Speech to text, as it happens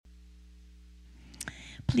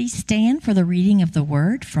Please stand for the reading of the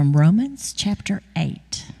word from Romans chapter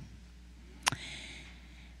 8.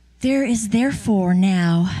 There is therefore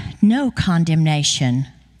now no condemnation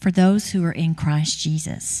for those who are in Christ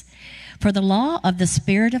Jesus. For the law of the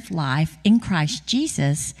Spirit of life in Christ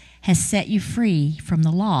Jesus has set you free from the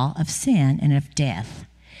law of sin and of death.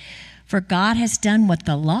 For God has done what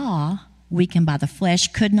the law, weakened by the flesh,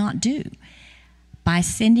 could not do. By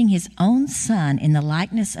sending his own Son in the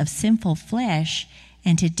likeness of sinful flesh,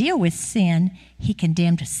 and to deal with sin, he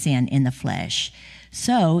condemned sin in the flesh,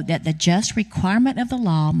 so that the just requirement of the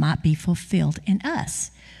law might be fulfilled in us,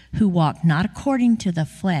 who walk not according to the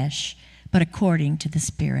flesh, but according to the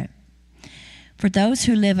Spirit. For those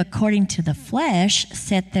who live according to the flesh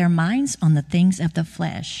set their minds on the things of the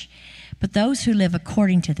flesh, but those who live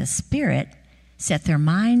according to the Spirit set their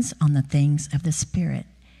minds on the things of the Spirit.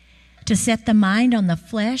 To set the mind on the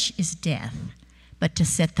flesh is death, but to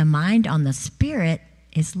set the mind on the Spirit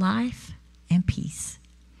is life and peace.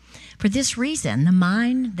 For this reason, the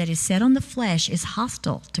mind that is set on the flesh is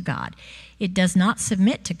hostile to God. It does not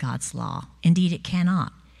submit to God's law. Indeed, it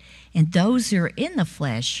cannot. And those who are in the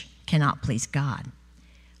flesh cannot please God.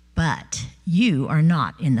 But you are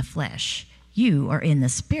not in the flesh. You are in the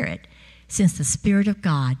Spirit, since the Spirit of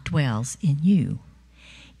God dwells in you.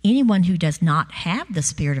 Anyone who does not have the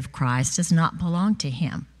Spirit of Christ does not belong to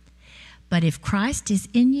him. But if Christ is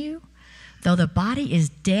in you, though the body is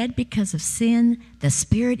dead because of sin, the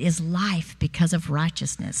Spirit is life because of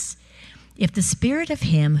righteousness. If the Spirit of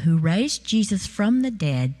him who raised Jesus from the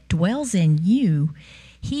dead dwells in you,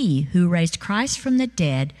 he who raised Christ from the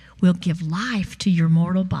dead will give life to your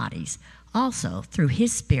mortal bodies, also through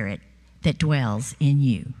his Spirit that dwells in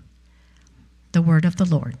you. The word of the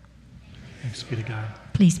Lord. Thanks be to God.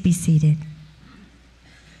 Please be seated.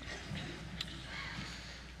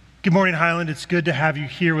 Good morning, Highland. It's good to have you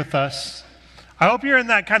here with us. I hope you're in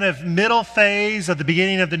that kind of middle phase of the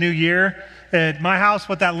beginning of the new year. At my house,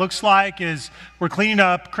 what that looks like is we're cleaning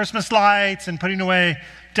up Christmas lights and putting away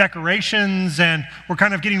decorations, and we're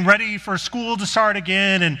kind of getting ready for school to start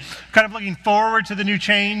again and kind of looking forward to the new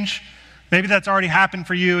change. Maybe that's already happened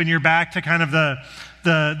for you and you're back to kind of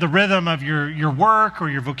the rhythm of your work or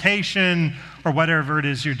your vocation or whatever it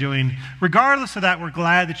is you're doing. Regardless of that, we're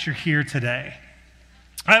glad that you're here today.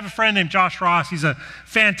 I have a friend named Josh Ross. He's a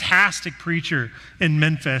fantastic preacher in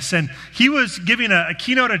Memphis, and he was giving a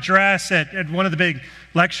keynote address at one of the big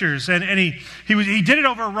lectures, and he did it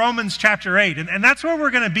over Romans chapter 8, and that's where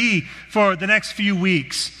we're going to be for the next few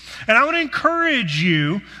weeks. And I want to encourage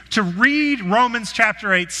you to read Romans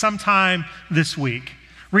chapter 8 sometime this week.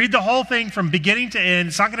 Read the whole thing from beginning to end.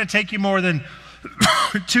 It's not going to take you more than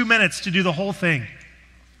 2 minutes to do the whole thing.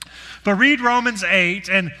 But read Romans 8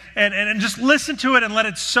 and just listen to it and let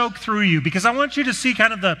it soak through you, because I want you to see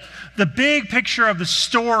kind of the big picture of the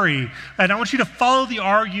story, and I want you to follow the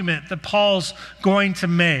argument that Paul's going to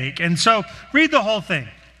make. And so read the whole thing.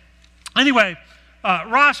 Anyway,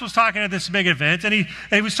 Ross was talking at this big event, and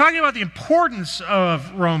he was talking about the importance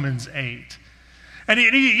of Romans 8. And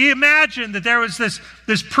he imagined that there was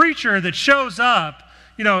this preacher that shows up,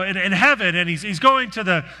 in heaven, and he's going to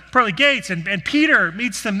the pearly gates, and Peter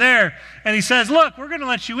meets them there, and he says, look, we're going to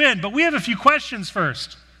let you in, but we have a few questions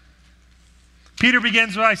first. Peter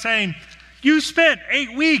begins by saying, you spent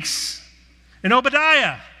 8 weeks in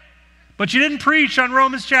Obadiah, but you didn't preach on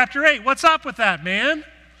Romans chapter 8. What's up with that, man?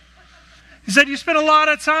 He said, you spent a lot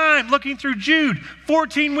of time looking through Jude,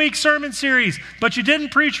 14-week sermon series, but you didn't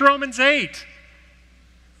preach Romans 8.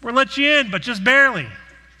 We'll let you in, but just barely.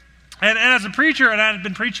 And as a preacher, and I had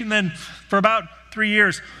been preaching then for about 3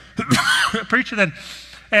 years, preacher then,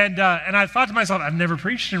 and I thought to myself, I've never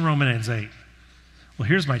preached in Romans 8. Well,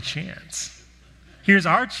 here's my chance. Here's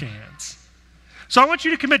our chance. So I want you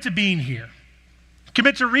to commit to being here.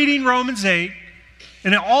 Commit to reading Romans 8,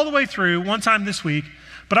 and all the way through, one time this week.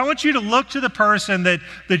 But I want you to look to the person that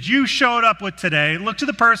you showed up with today. Look to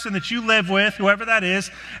the person that you live with, whoever that is,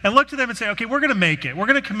 and look to them and say, okay, we're going to make it. We're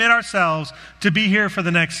going to commit ourselves to be here for the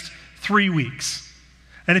next 3 weeks.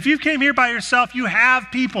 And if you came here by yourself, you have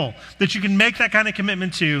people that you can make that kind of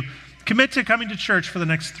commitment to. Commit to coming to church for the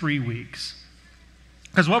next 3 weeks.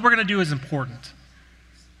 Because what we're going to do is important.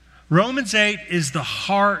 Romans 8 is the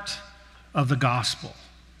heart of the gospel.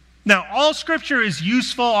 Now, all Scripture is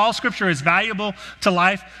useful, all Scripture is valuable to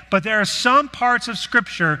life, but there are some parts of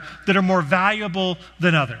Scripture that are more valuable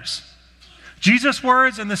than others. Jesus'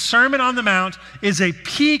 words in the Sermon on the Mount is a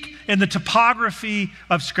peak in the topography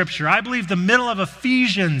of Scripture. I believe the middle of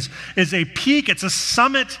Ephesians is a peak, it's a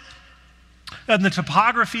summit in the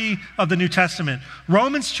topography of the New Testament.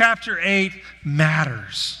 Romans chapter 8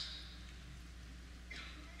 matters.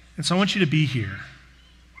 And so I want you to be here.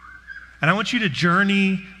 And I want you to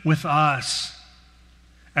journey with us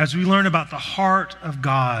as we learn about the heart of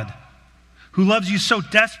God, who loves you so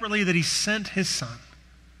desperately that he sent his son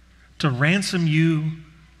to ransom you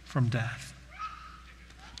from death.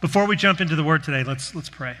 Before we jump into the word today, let's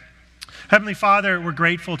pray. Heavenly Father, we're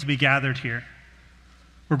grateful to be gathered here.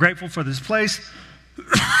 We're grateful for this place.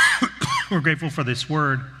 We're grateful for this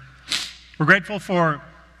word. We're grateful for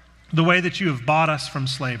the way that you have bought us from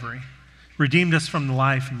slavery, redeemed us from the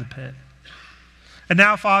life in the pit. And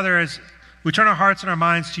now, Father, as we turn our hearts and our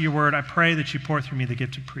minds to your word, I pray that you pour through me the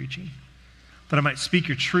gift of preaching, that I might speak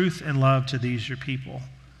your truth and love to these, your people.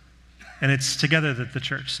 And it's together that the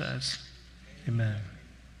church says, amen.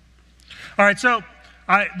 All right, so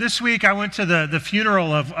this week I went to the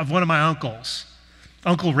funeral of one of my uncles,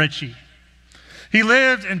 Uncle Richie. He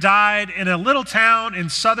lived and died in a little town in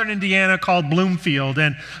southern Indiana called Bloomfield.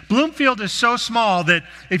 And Bloomfield is so small that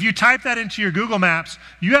if you type that into your Google Maps,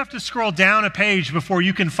 you have to scroll down a page before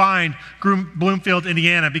you can find Bloomfield,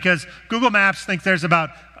 Indiana, because Google Maps think there's about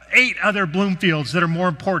 8 other Bloomfields that are more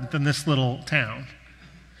important than this little town.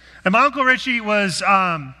 And my Uncle Richie was,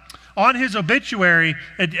 on his obituary,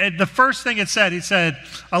 the first thing it said,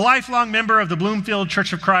 a lifelong member of the Bloomfield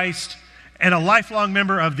Church of Christ, and a lifelong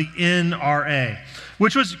member of the NRA,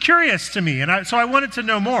 which was curious to me, and so I wanted to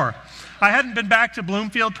know more. I hadn't been back to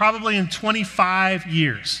Bloomfield probably in 25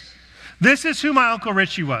 years. This is who my Uncle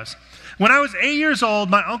Richie was. When I was 8 years old,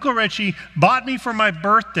 my Uncle Richie bought me for my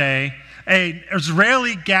birthday an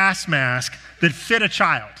Israeli gas mask that fit a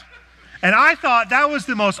child. And I thought that was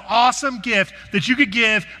the most awesome gift that you could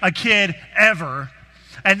give a kid ever.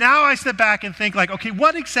 And now I sit back and think okay,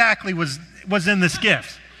 what exactly was in this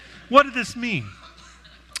gift? What did this mean?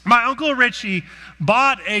 My Uncle Richie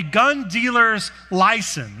bought a gun dealer's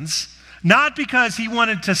license, not because he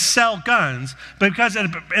wanted to sell guns, but because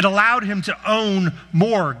it allowed him to own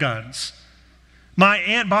more guns. My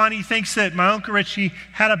Aunt Bonnie thinks that my Uncle Richie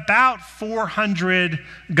had about 400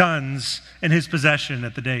 guns in his possession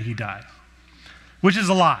at the day he died, which is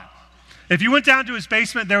a lot. If you went down to his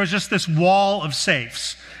basement, there was just this wall of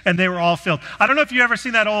safes, and they were all filled. I don't know if you've ever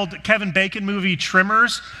seen that old Kevin Bacon movie,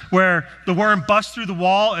 Tremors, where the worm busts through the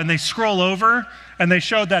wall and they scroll over, and they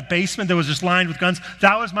showed that basement that was just lined with guns.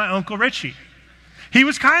 That was my Uncle Richie. He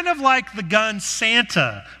was kind of like the gun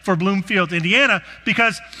Santa for Bloomfield, Indiana,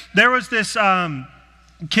 because there was this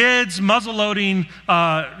kids muzzle-loading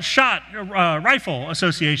rifle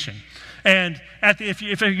association. And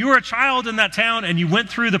if you were a child in that town and you went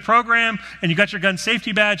through the program and you got your gun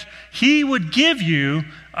safety badge, he would give you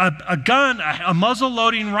a gun, a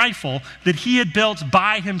muzzle-loading rifle that he had built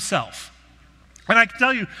by himself. And I can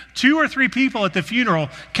tell you, 2 or 3 people at the funeral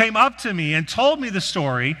came up to me and told me the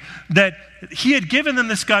story that he had given them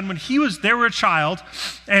this gun when they were a child.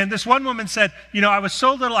 And this one woman said, I was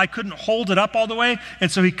so little I couldn't hold it up all the way.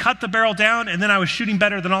 And so he cut the barrel down, and then I was shooting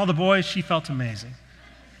better than all the boys. She felt amazing.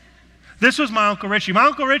 This was my Uncle Richie. My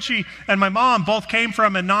Uncle Richie and my mom both came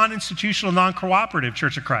from a non-institutional, non-cooperative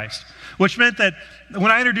Church of Christ, which meant that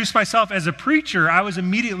when I introduced myself as a preacher, I was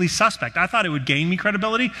immediately suspect. I thought it would gain me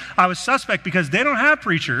credibility. I was suspect because they don't have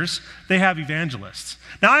preachers, they have evangelists.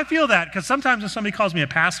 Now, I feel that because sometimes when somebody calls me a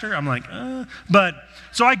pastor, I'm like,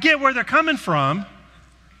 so I get where they're coming from.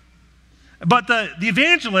 But the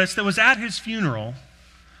evangelist that was at his funeral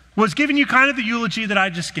was giving you kind of the eulogy that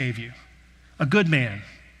I just gave you. A good man.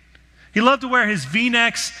 He loved to wear his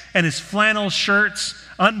V-necks and his flannel shirts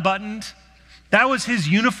unbuttoned. That was his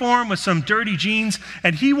uniform with some dirty jeans,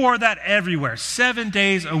 and he wore that everywhere, 7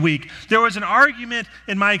 days a week. There was an argument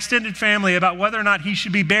in my extended family about whether or not he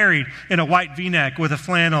should be buried in a white V-neck with a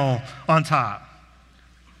flannel on top.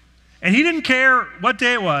 And he didn't care what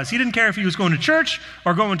day it was. He didn't care if he was going to church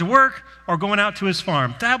or going to work or going out to his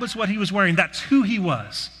farm. That was what he was wearing. That's who he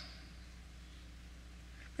was.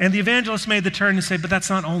 And the evangelist made the turn and said, but that's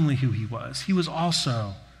not only who he was. He was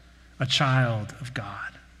also a child of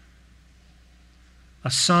God, a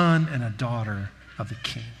son and a daughter of the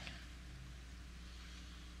King.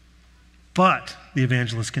 But, the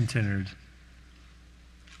evangelist continued,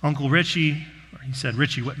 Uncle Richie, or he said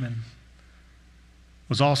Richie Whitman,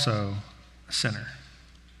 was also a sinner.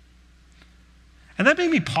 And that made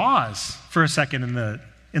me pause for a second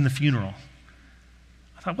in the funeral.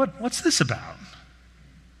 I thought, what's this about?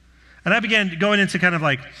 And I began going into kind of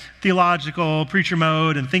like theological preacher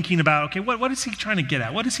mode and thinking about, okay, what is he trying to get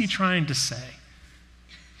at? What is he trying to say?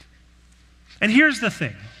 And here's the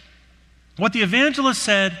thing. What the evangelist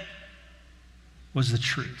said was the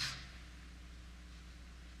truth.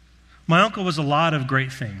 My uncle was a lot of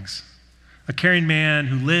great things. A caring man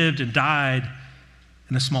who lived and died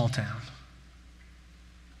in a small town.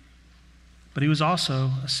 But he was also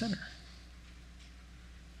a sinner.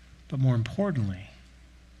 But more importantly,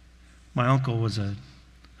 my uncle was a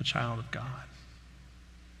child of God.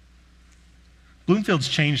 Bloomfield's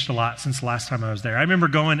changed a lot since the last time I was there. I remember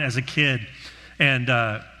going as a kid, and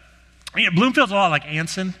Bloomfield's a lot like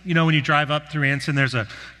Anson. You know, when you drive up through Anson, there's a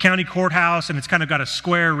county courthouse, and it's kind of got a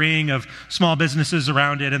square ring of small businesses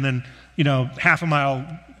around it, and then, half a mile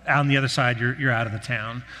out on the other side, you're out of the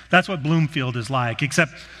town. That's what Bloomfield is like,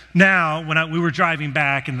 except now, when we were driving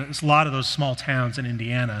back, and there's a lot of those small towns in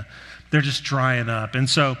Indiana, they're just drying up. And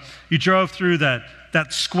so you drove through that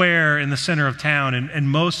square in the center of town, and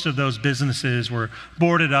most of those businesses were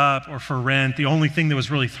boarded up or for rent. The only thing that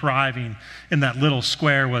was really thriving in that little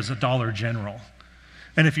square was a Dollar General.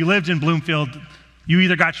 And if you lived in Bloomfield, you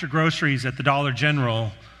either got your groceries at the Dollar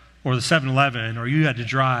General or the 7-Eleven, or you had to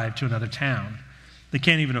drive to another town. They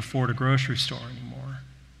can't even afford a grocery store anymore.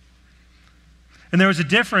 And there was a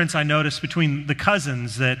difference I noticed between the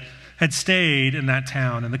cousins that had stayed in that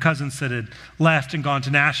town and the cousins that had left and gone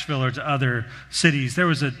to Nashville or to other cities. There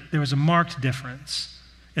was a marked difference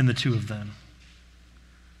in the two of them.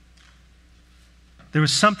 There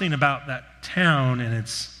was something about that town and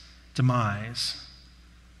its demise.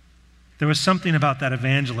 There was something about that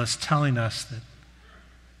evangelist telling us that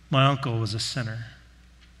my uncle was a sinner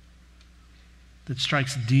that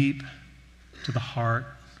strikes deep to the heart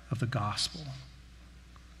of the gospel.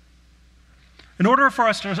 In order for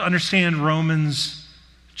us to understand Romans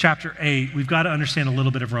chapter 8, we've got to understand a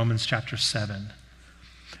little bit of Romans chapter 7.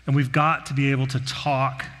 And we've got to be able to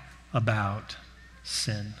talk about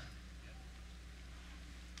sin.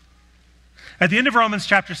 At the end of Romans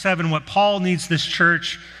chapter 7, what Paul needs this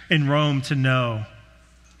church in Rome to know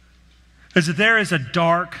is that there is a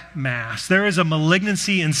dark mass. There is a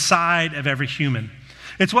malignancy inside of every human.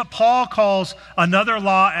 It's what Paul calls another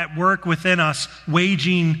law at work within us,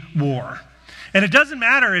 waging war. And it doesn't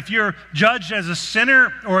matter if you're judged as a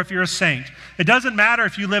sinner or if you're a saint. It doesn't matter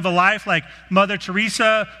if you live a life like Mother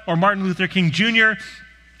Teresa or Martin Luther King Jr.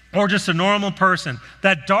 or just a normal person.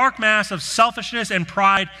 That dark mass of selfishness and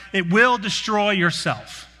pride, it will destroy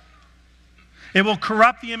yourself. It will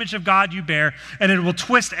corrupt the image of God you bear, and it will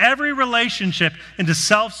twist every relationship into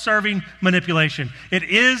self-serving manipulation. It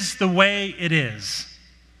is the way it is.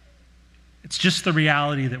 It's just the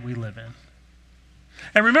reality that we live in.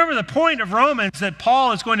 And remember, the point of Romans that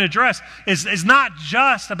Paul is going to address is not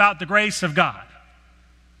just about the grace of God.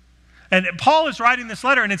 And Paul is writing this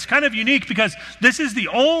letter, and it's kind of unique because this is the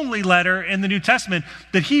only letter in the New Testament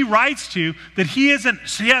that he writes to that he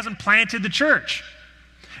hasn't planted the church.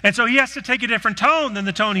 And so he has to take a different tone than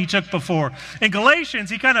the tone he took before. In Galatians,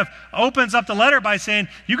 he kind of opens up the letter by saying,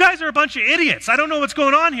 you guys are a bunch of idiots. I don't know what's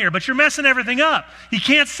going on here, but you're messing everything up. He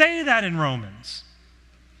can't say that in Romans.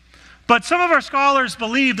 But some of our scholars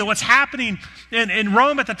believe that what's happening in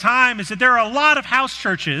Rome at the time is that there are a lot of house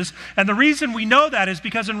churches. And the reason we know that is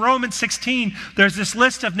because in Romans 16, there's this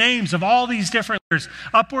list of names of all these different, there's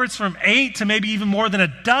upwards from 8 to maybe even more than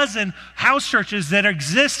a dozen house churches that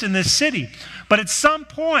exist in this city. But at some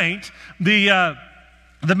point, the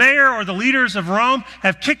mayor or the leaders of Rome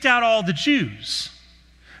have kicked out all the Jews.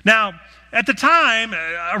 Now, at the time,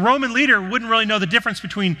 a Roman leader wouldn't really know the difference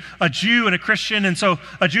between a Jew and a Christian. And so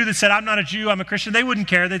a Jew that said, I'm not a Jew, I'm a Christian, they wouldn't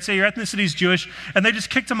care. They'd say, your ethnicity is Jewish. And they just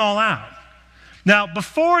kicked them all out. Now,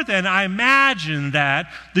 before then, I imagine that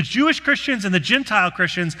the Jewish Christians and the Gentile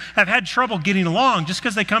Christians have had trouble getting along just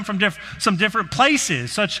because they come from some different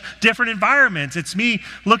places, such different environments. It's me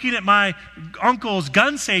looking at my uncle's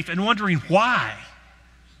gun safe and wondering why.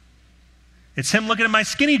 It's him looking at my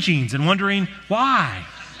skinny jeans and wondering why.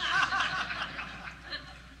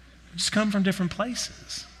 Just come from different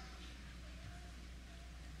places.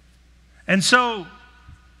 And so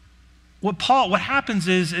what happens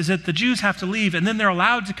is that the Jews have to leave and then they're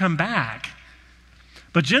allowed to come back.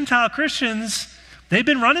 But Gentile Christians, they've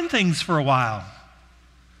been running things for a while.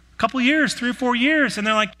 A couple years, 3 or 4 years, and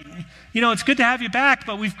they're like, it's good to have you back,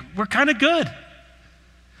 but we're kind of good.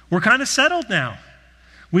 We're kind of settled now.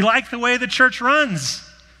 We like the way the church runs.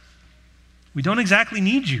 We don't exactly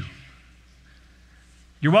need you.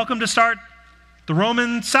 You're welcome to start the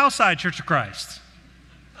Roman Southside Church of Christ.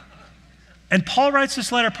 And Paul writes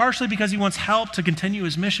this letter partially because he wants help to continue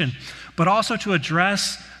his mission, but also to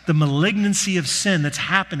address the malignancy of sin that's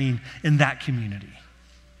happening in that community.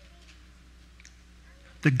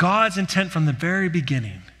 That God's intent from the very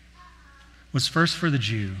beginning was first for the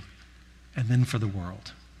Jew and then for the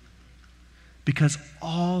world. Because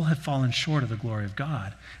all have fallen short of the glory of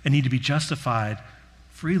God and need to be justified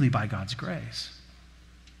freely by God's grace.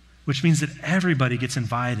 Which means that everybody gets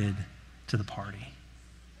invited to the party.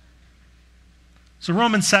 So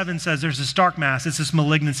Romans 7 says there's this dark mass, it's this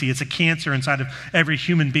malignancy, it's a cancer inside of every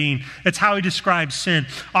human being. It's how he describes sin.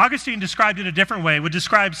 Augustine described it a different way, would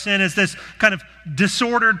describe sin as this kind of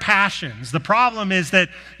disordered passions. The problem is that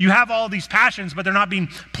you have all these passions, but they're not being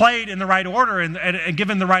played in the right order and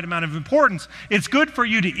given the right amount of importance. It's good for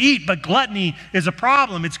you to eat, but gluttony is a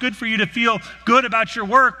problem. It's good for you to feel good about your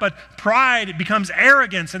work, but pride becomes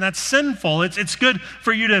arrogance, and that's sinful. It's good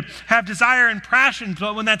for you to have desire and passion,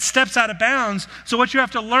 but when that steps out of bounds, so what you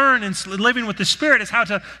have to learn in living with the Spirit is how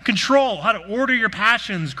to control, how to order your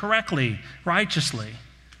passions correctly, righteously.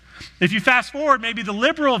 If you fast forward, maybe the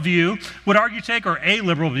liberal view would or a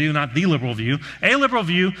liberal view, not the liberal view, a liberal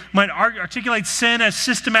view might articulate sin as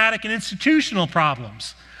systematic and institutional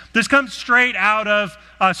problems. This comes straight out of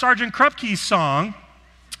Sergeant Krupke's song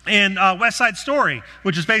in West Side Story,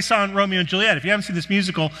 which is based on Romeo and Juliet. If you haven't seen this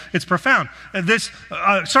musical, it's profound. This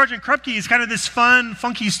Sergeant Krupke is kind of this fun,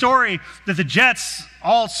 funky story that the Jets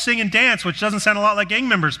all sing and dance, which doesn't sound a lot like gang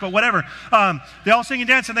members, but whatever. They all sing and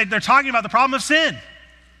dance, and they're talking about the problem of sin.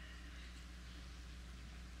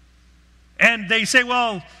 And they say,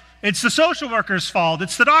 well, it's the social worker's fault,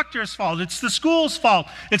 it's the doctor's fault, it's the school's fault,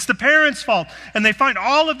 it's the parents' fault. And they find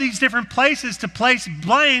all of these different places to place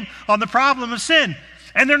blame on the problem of sin.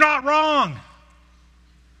 And they're not wrong.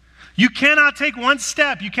 You cannot take one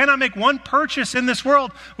step, you cannot make one purchase in this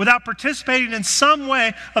world without participating in some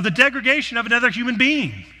way of the degradation of another human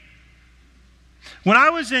being. When I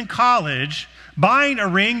was in college, buying a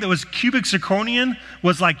ring that was cubic zirconium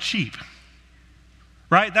was like cheap.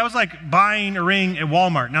 Right? That was like buying a ring at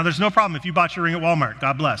Walmart. Now, there's no problem if you bought your ring at Walmart.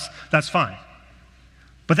 God bless. That's fine.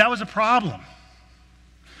 But that was a problem.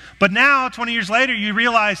 But now, 20 years later, you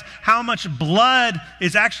realize how much blood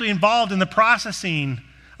is actually involved in the processing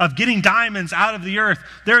of getting diamonds out of the earth.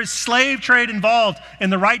 There is slave trade involved in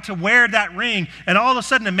the right to wear that ring. And all of a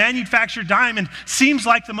sudden, a manufactured diamond seems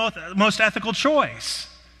like the most ethical choice.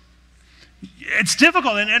 It's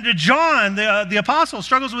difficult, and John, the apostle,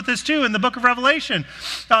 struggles with this too in the book of Revelation.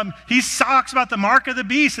 He talks about the mark of the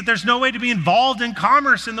beast, that there's no way to be involved in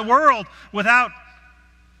commerce in the world without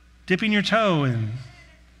dipping your toe in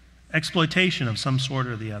exploitation of some sort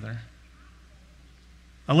or the other.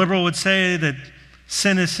 A liberal would say that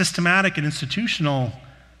sin is systematic and institutional,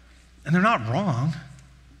 and they're not wrong.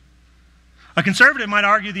 A conservative might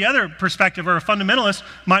argue the other perspective, or a fundamentalist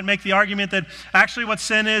might make the argument that actually what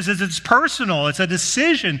sin is it's personal. It's a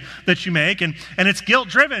decision that you make, and it's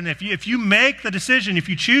guilt-driven. If you make the decision, if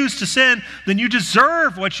you choose to sin, then you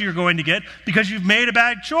deserve what you're going to get because you've made a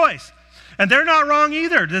bad choice. And they're not wrong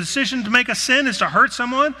either. The decision to make a sin is to hurt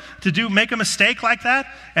someone, make a mistake like that,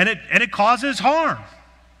 and it causes harm.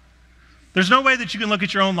 There's no way that you can look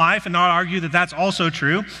at your own life and not argue that that's also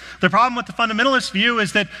true. The problem with the fundamentalist view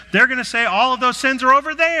is that they're going to say all of those sins are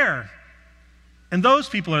over there. And those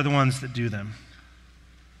people are the ones that do them.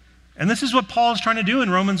 And this is what Paul is trying to do in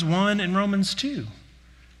Romans 1 and Romans 2.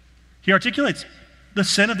 He articulates the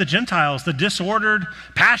sin of the Gentiles, the disordered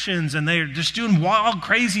passions, and they're just doing wild,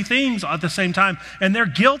 crazy things at the same time. And they're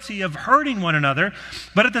guilty of hurting one another.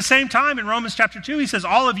 But at the same time, in Romans chapter 2, he says,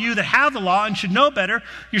 all of you that have the law and should know better,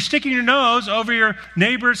 you're sticking your nose over your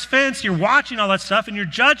neighbor's fence, you're watching all that stuff, and you're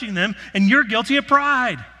judging them, and you're guilty of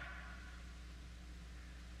pride.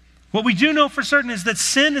 What we do know for certain is that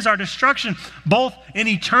sin is our destruction, both in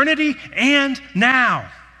eternity and now.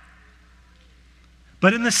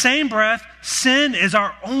 But in the same breath, sin is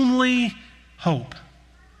our only hope.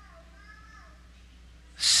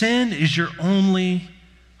 Sin is your only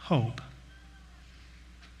hope.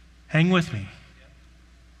 Hang with me,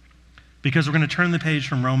 because we're going to turn the page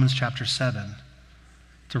from Romans chapter 7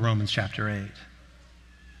 to Romans chapter 8.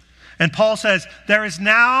 And Paul says, there is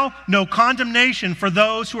now no condemnation for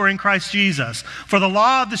those who are in Christ Jesus. For the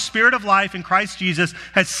law of the Spirit of life in Christ Jesus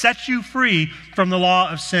has set you free from the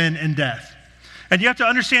law of sin and death. And you have to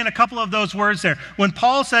understand a couple of those words there. When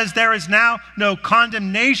Paul says there is now no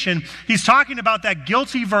condemnation, he's talking about that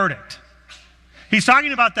guilty verdict. He's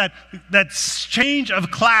talking about that change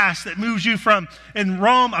of class that moves you from, in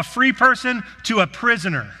Rome, a free person to a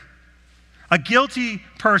prisoner, a guilty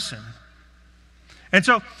person. And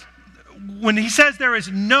so when he says there is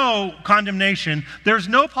no condemnation, there's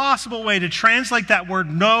no possible way to translate that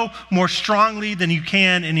word no more strongly than you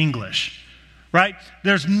can in English. Right?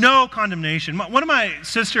 There's no condemnation. One of my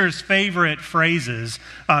sister's favorite phrases,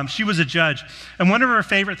 she was a judge, and one of her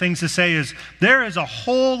favorite things to say is, there is a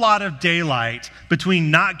whole lot of daylight between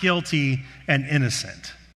not guilty and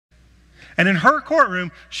innocent. And in her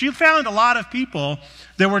courtroom, she found a lot of people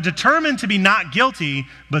that were determined to be not guilty,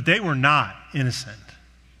 but they were not innocent.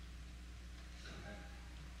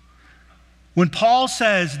 When Paul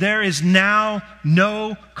says there is now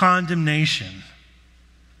no condemnation,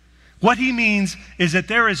 what he means is that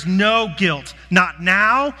there is no guilt, not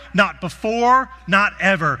now, not before, not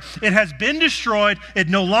ever. It has been destroyed. It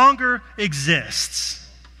no longer exists.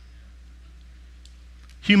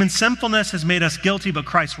 Human sinfulness has made us guilty, but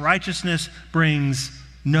Christ's righteousness brings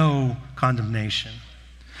no condemnation.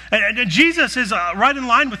 And Jesus is right in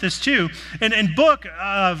line with this too. In book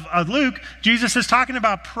of Luke, Jesus is talking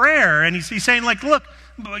about prayer, and he's saying, like, look,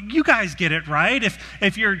 you guys get it, right?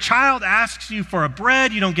 If your child asks you for a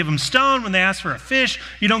bread, you don't give them stone. When they ask for a fish,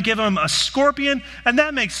 you don't give them a scorpion. And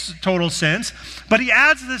that makes total sense. But he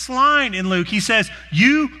adds this line in Luke. He says,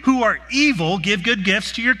 you who are evil, give good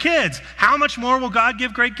gifts to your kids. How much more will God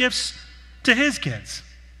give great gifts to his kids?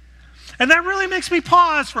 And that really makes me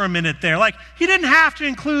pause for a minute there. Like, he didn't have to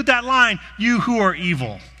include that line, you who are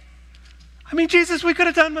evil. I mean, Jesus, we could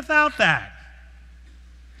have done without that.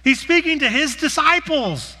 He's speaking to his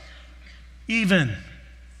disciples, even.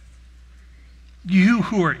 You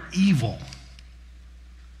who are evil.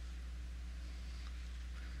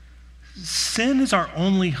 Sin is our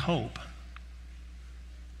only hope.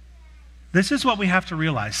 This is what we have to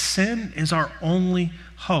realize. Sin is our only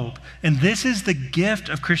hope. And this is the gift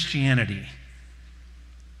of Christianity.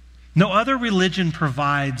 No other religion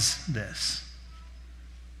provides this.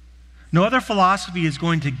 No other philosophy is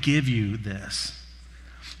going to give you this.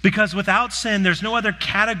 Because without sin, there's no other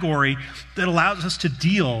category that allows us to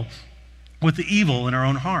deal with the evil in our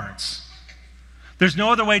own hearts. There's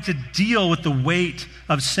no other way to deal with the weight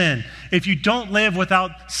of sin. If you don't live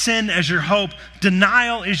without sin as your hope,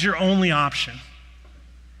 denial is your only option.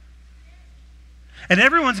 And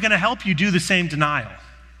everyone's going to help you do the same denial,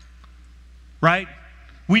 right?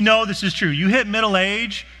 We know this is true. You hit middle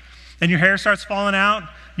age and your hair starts falling out,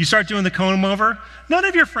 you start doing the comb over. None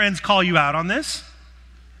of your friends call you out on this,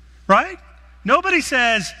 right? Nobody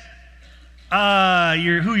says, who are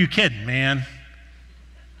you kidding, man?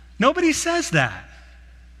 Nobody says that.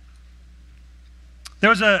 There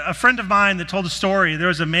was a friend of mine that told a story. There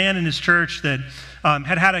was a man in his church that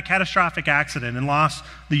had a catastrophic accident and lost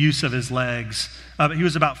the use of his legs. He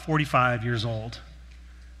was about 45 years old.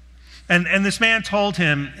 And this man told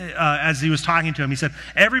him, as he was talking to him, he said,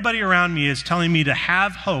 everybody around me is telling me to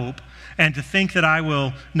have hope and to think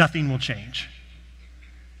that nothing will change.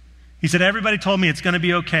 He said, everybody told me it's going to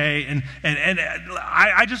be okay. And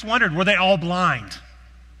I just wondered, were they all blind?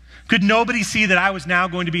 Could nobody see that I was now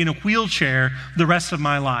going to be in a wheelchair the rest of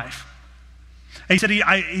my life? And he said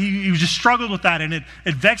he just struggled with that, and it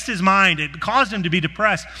vexed his mind. It caused him to be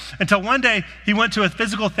depressed until one day he went to a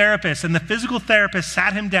physical therapist, and the physical therapist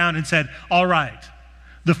sat him down and said, all right,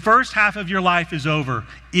 the first half of your life is over.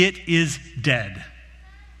 It is dead.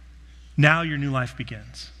 Now your new life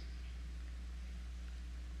begins.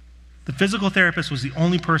 The physical therapist was the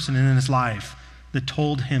only person in his life that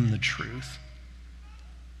told him the truth.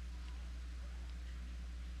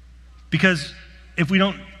 Because if we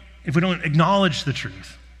don't acknowledge the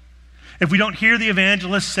truth, if we don't hear the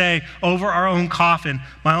evangelist say over our own coffin,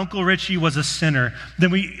 my Uncle Richie was a sinner,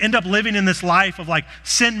 then we end up living in this life of like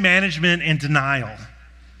sin management and denial.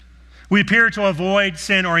 We appear to avoid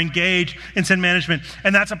sin or engage in sin management,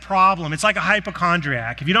 and that's a problem. It's like a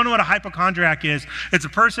hypochondriac. If you don't know what a hypochondriac is, it's a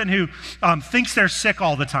person who thinks they're sick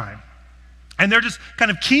all the time. And they're just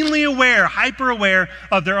kind of keenly aware, hyper aware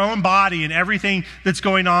of their own body and everything that's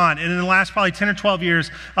going on. And in the last probably 10 or 12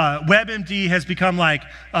 years, WebMD has become like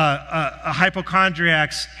a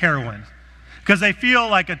hypochondriac's heroin. Because they feel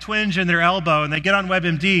like a twinge in their elbow, and they get on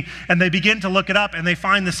WebMD, and they begin to look it up, and they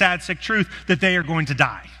find the sad, sick truth that they are going to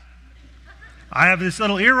die. I have this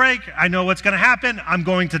little earache. I know what's going to happen. I'm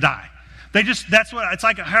going to die. It's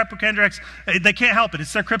like a hypochondriacs. They can't help it.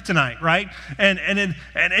 It's their kryptonite, right?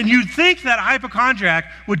 And you'd think that a hypochondriac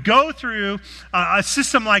would go through a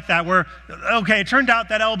system like that where, okay, it turned out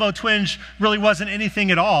that elbow twinge really wasn't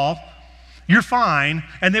anything at all. You're fine.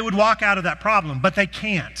 And they would walk out of that problem. But they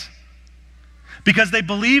can't. Because they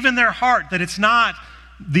believe in their heart that it's not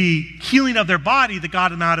the healing of their body that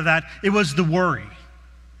got them out of that. It was the worry.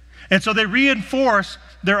 And so they reinforce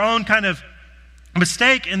their own kind of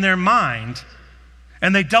mistake in their mind,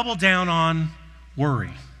 and they double down on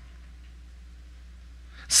worry.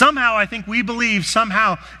 Somehow, I think we believe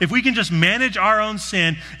if we can just manage our own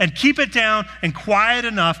sin and keep it down and quiet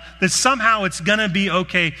enough, that somehow it's going to be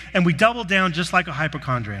okay, and we double down just like a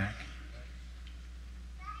hypochondriac.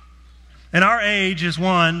 And our age is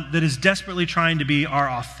one that is desperately trying to be our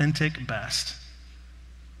authentic best.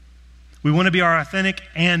 We want to be our authentic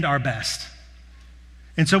and our best.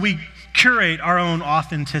 And so we curate our own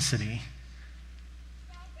authenticity.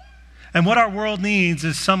 And what our world needs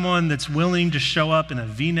is someone that's willing to show up in a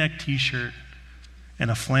V-neck t-shirt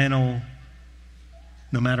and a flannel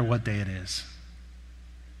no matter what day it is.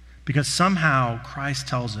 Because somehow Christ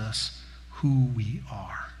tells us who we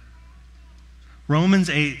are. Romans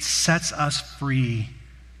 8 sets us free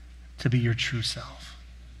to be your true self.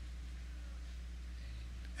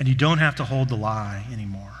 And you don't have to hold the lie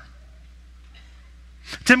anymore.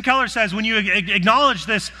 Tim Keller says when you acknowledge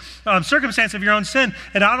this circumstance of your own sin,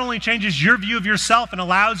 it not only changes your view of yourself and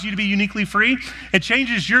allows you to be uniquely free, it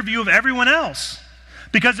changes your view of everyone else.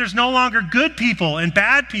 Because there's no longer good people and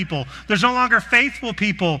bad people. There's no longer faithful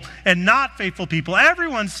people and not faithful people.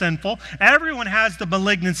 Everyone's sinful. Everyone has the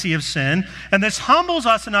malignancy of sin. And this humbles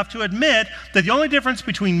us enough to admit that the only difference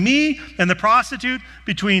between me and the prostitute,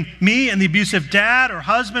 between me and the abusive dad or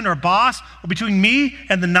husband or boss, or between me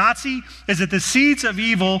and the Nazi, is that the seeds of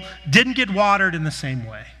evil didn't get watered in the same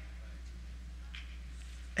way.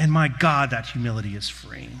 And my God, that humility is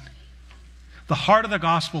freeing. The heart of the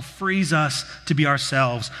gospel frees us to be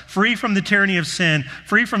ourselves, free from the tyranny of sin,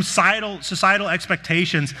 free from societal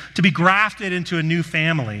expectations, to be grafted into a new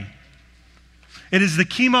family. It is the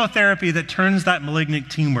chemotherapy that turns that malignant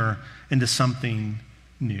tumor into something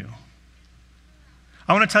new.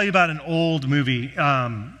 I want to tell you about an old movie.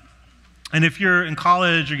 And if you're in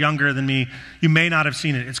college or younger than me, you may not have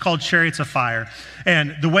seen it. It's called Chariots of Fire.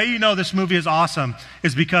 And the way you know this movie is awesome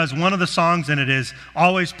is because one of the songs in it is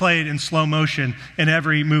always played in slow motion in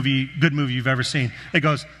every movie, good movie you've ever seen. It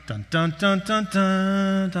goes, dun, dun, dun, dun,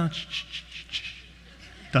 dun, dun,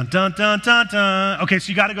 dun, dun, dun, dun, dun. Okay, so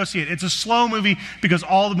you got to go see it. It's a slow movie because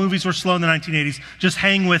all the movies were slow in the 1980s. Just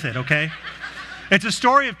hang with it, okay? It's a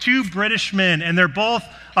story of two British men, and they're both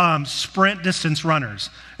sprint distance runners.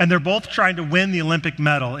 And they're both trying to win the Olympic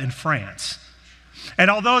medal in France. And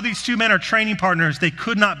although these two men are training partners, they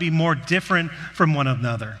could not be more different from one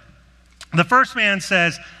another. The first man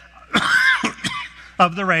says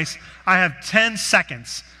of the race, I have 10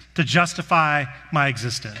 seconds to justify my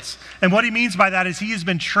existence. And what he means by that is he has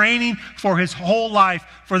been training for his whole life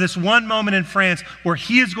for this one moment in France where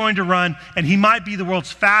he is going to run and he might be the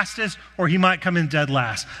world's fastest or he might come in dead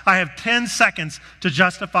last. I have 10 seconds to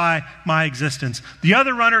justify my existence. The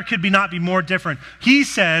other runner could not be more different. He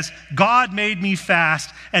says, God made me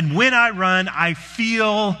fast, and when I run, I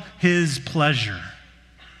feel his pleasure.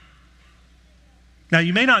 Now,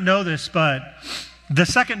 you may not know this, but the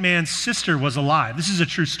second man's sister was alive. This is a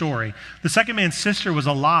true story. The second man's sister was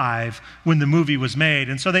alive when the movie was made.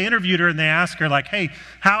 And so they interviewed her and they asked her, like, hey,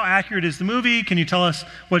 how accurate is the movie? Can you tell us,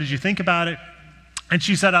 what did you think about it? And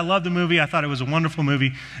she said, I love the movie. I thought it was a wonderful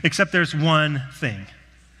movie, except there's one thing.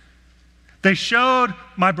 They showed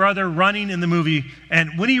my brother running in the movie,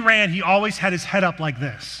 and when he ran, he always had his head up like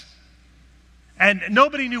this. And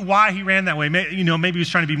nobody knew why he ran that way. Maybe he was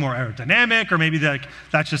trying to be more aerodynamic, or maybe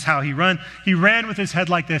that's just how he ran. He ran with his head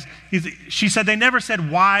like this. She said they never said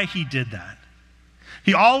why he did that.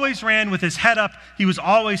 He always ran with his head up. He was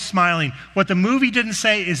always smiling. What the movie didn't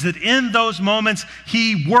say is that in those moments,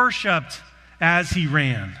 he worshiped as he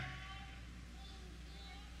ran.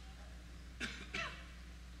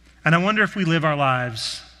 And I wonder if we live our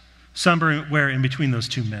lives somewhere in between those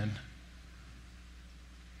two men,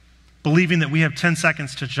 believing that we have 10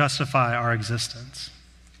 seconds to justify our existence.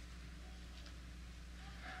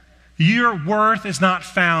 Your worth is not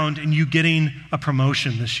found in you getting a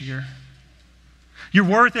promotion this year. Your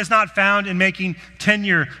worth is not found in making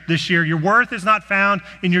tenure this year. Your worth is not found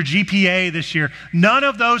in your GPA this year. None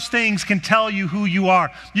of those things can tell you who you are.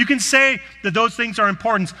 You can say that those things are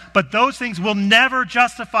important, but those things will never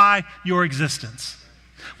justify your existence.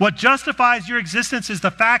 What justifies your existence is the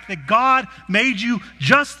fact that God made you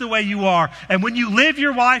just the way you are. And when you live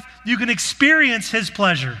your life, you can experience his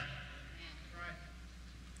pleasure.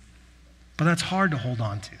 But that's hard to hold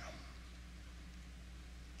on to.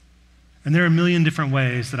 And there are a million different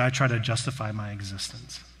ways that I try to justify my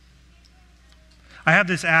existence. I have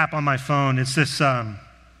this app on my phone. It's this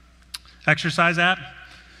exercise app.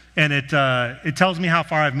 And it tells me how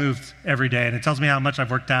far I've moved every day. And it tells me how much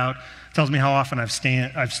I've worked out. It tells me how often I've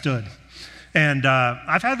stood. And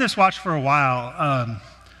I've had this watch for a while.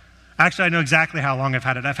 Actually, I know exactly how long I've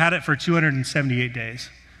had it. I've had it for 278 days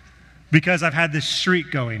because I've had this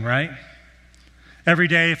streak going, right? Every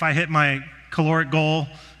day, if I hit my caloric goal,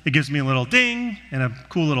 it gives me a little ding and a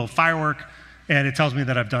cool little firework, and it tells me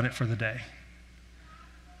that I've done it for the day.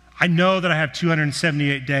 I know that I have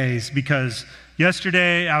 278 days because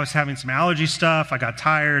yesterday I was having some allergy stuff, I got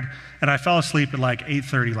tired, and I fell asleep at like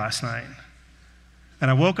 8:30 last night. And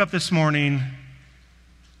I woke up this morning,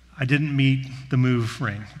 I didn't meet the move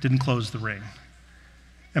ring, didn't close the ring,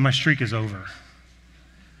 and my streak is over.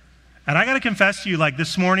 And I got to confess to you, like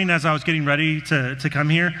this morning as I was getting ready to come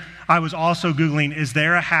here, I was also Googling, is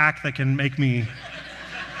there a hack that can make me,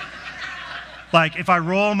 like if I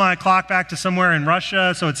roll my clock back to somewhere in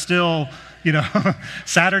Russia so it's still,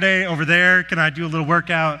 Saturday over there, can I do a little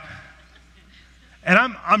workout? And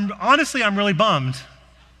I'm honestly, I'm really bummed.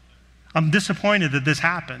 I'm disappointed that this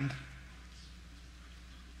happened.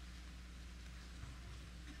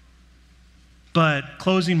 But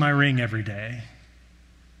closing my ring every day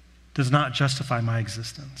does not justify my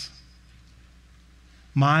existence.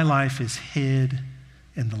 My life is hid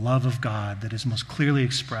in the love of God that is most clearly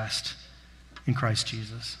expressed in Christ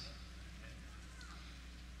Jesus.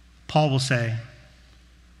 Paul will say,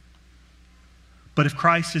 but if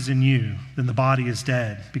Christ is in you, then the body is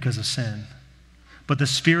dead because of sin, but the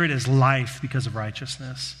spirit is life because of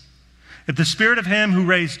righteousness. If the spirit of him who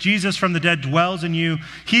raised Jesus from the dead dwells in you,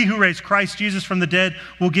 he who raised Christ Jesus from the dead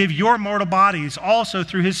will give your mortal bodies also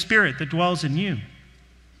through his spirit that dwells in you.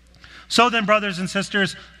 So then, brothers and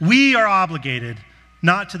sisters, we are obligated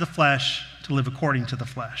not to the flesh to live according to the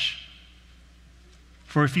flesh.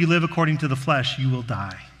 For if you live according to the flesh, you will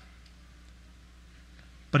die.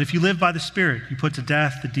 But if you live by the Spirit, you put to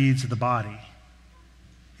death the deeds of the body,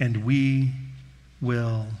 and we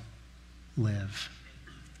will live.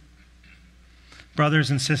 Brothers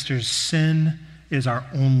and sisters, sin is our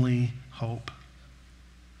only hope.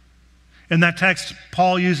 In that text,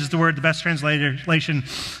 Paul uses the word, the best translation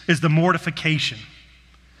is the mortification.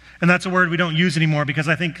 And that's a word we don't use anymore because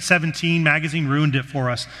I think 17 magazine ruined it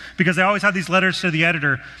for us. Because they always had these letters to the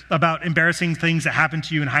editor about embarrassing things that happened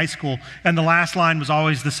to you in high school. And the last line was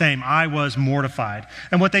always the same: I was mortified.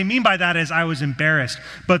 And what they mean by that is I was embarrassed.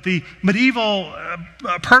 But the medieval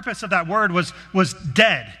purpose of that word was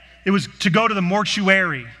dead. It was to go to the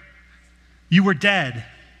mortuary. You were dead.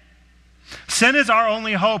 Sin is our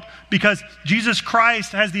only hope because Jesus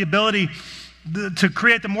Christ has the ability to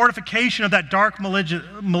create the mortification of that dark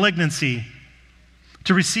malignancy,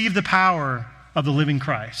 to receive the power of the living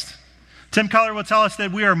Christ. Tim Keller will tell us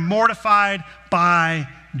that we are mortified by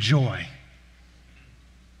joy.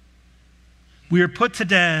 We are put to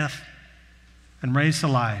death and raised to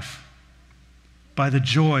life by the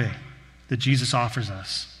joy that Jesus offers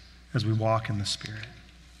us as we walk in the Spirit.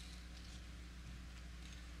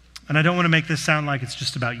 And I don't want to make this sound like it's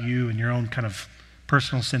just about you and your own kind of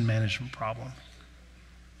personal sin management problem.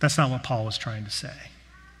 That's not what Paul was trying to say.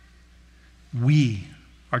 We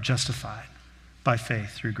are justified by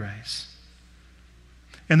faith through grace.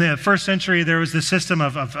 In the first century, there was this system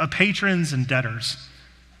of patrons and debtors.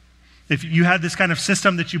 If you had this kind of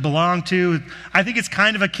system that you belonged to, I think it's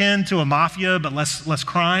kind of akin to a mafia, but less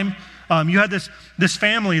crime. You had this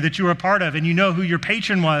family that you were a part of, and you know who your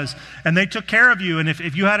patron was, and they took care of you. And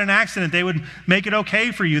if you had an accident, they would make it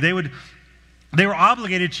okay for you. They were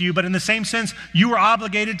obligated to you, but in the same sense, you were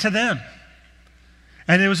obligated to them.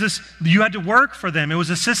 And it was this, you had to work for them. It was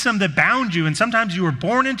a system that bound you, and sometimes you were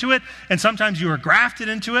born into it, and sometimes you were grafted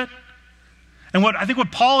into it. And I think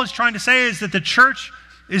what Paul is trying to say is that the church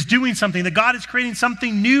is doing something, that God is creating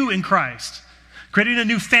something new in Christ, creating a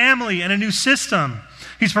new family and a new system.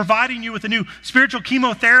 He's providing you with a new spiritual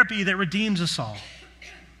chemotherapy that redeems us all.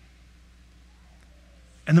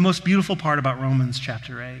 And the most beautiful part about Romans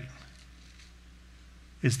chapter 8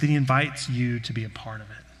 is that he invites you to be a part of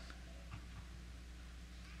it.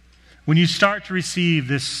 When you start to receive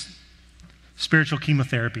this spiritual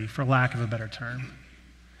chemotherapy, for lack of a better term,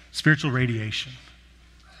 spiritual radiation,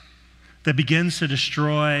 that begins to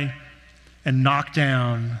destroy and knock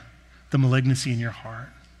down the malignancy in your heart,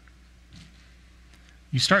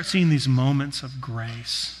 you start seeing these moments of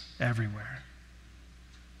grace everywhere.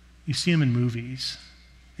 You see them in movies,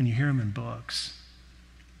 and you hear them in books,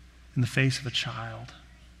 in the face of a child.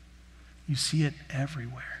 You see it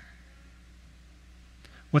everywhere.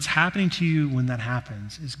 What's happening to you when that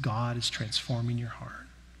happens is God is transforming your heart,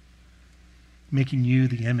 making you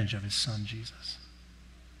the image of his Son, Jesus.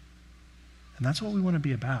 And that's what we want to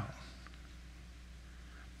be about.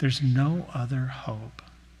 There's no other hope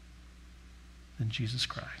than Jesus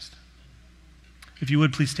Christ. If you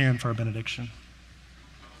would, please stand for our benediction.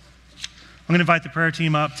 I'm going to invite the prayer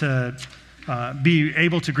team up to be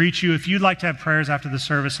able to greet you. If you'd like to have prayers after the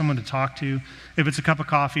service, someone to talk to, if it's a cup of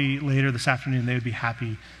coffee later this afternoon, they would be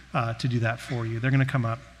happy to do that for you. They're going to come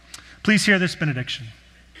up. Please hear this benediction.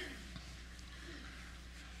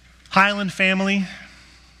 Highland family,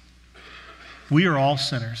 we are all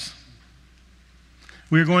sinners.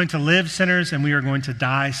 We are going to live sinners and we are going to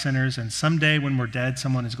die sinners, and someday when we're dead,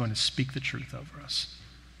 someone is going to speak the truth over us.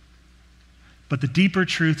 But the deeper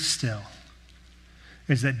truth still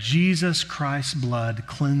is that Jesus Christ's blood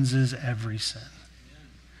cleanses every sin.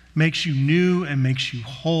 makes you new and makes you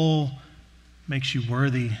whole, makes you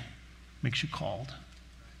worthy, makes you called.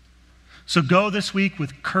 So go this week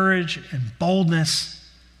with courage and boldness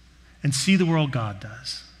and see the world God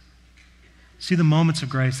does. See the moments of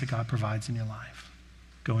grace that God provides in your life.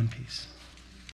 Go in peace.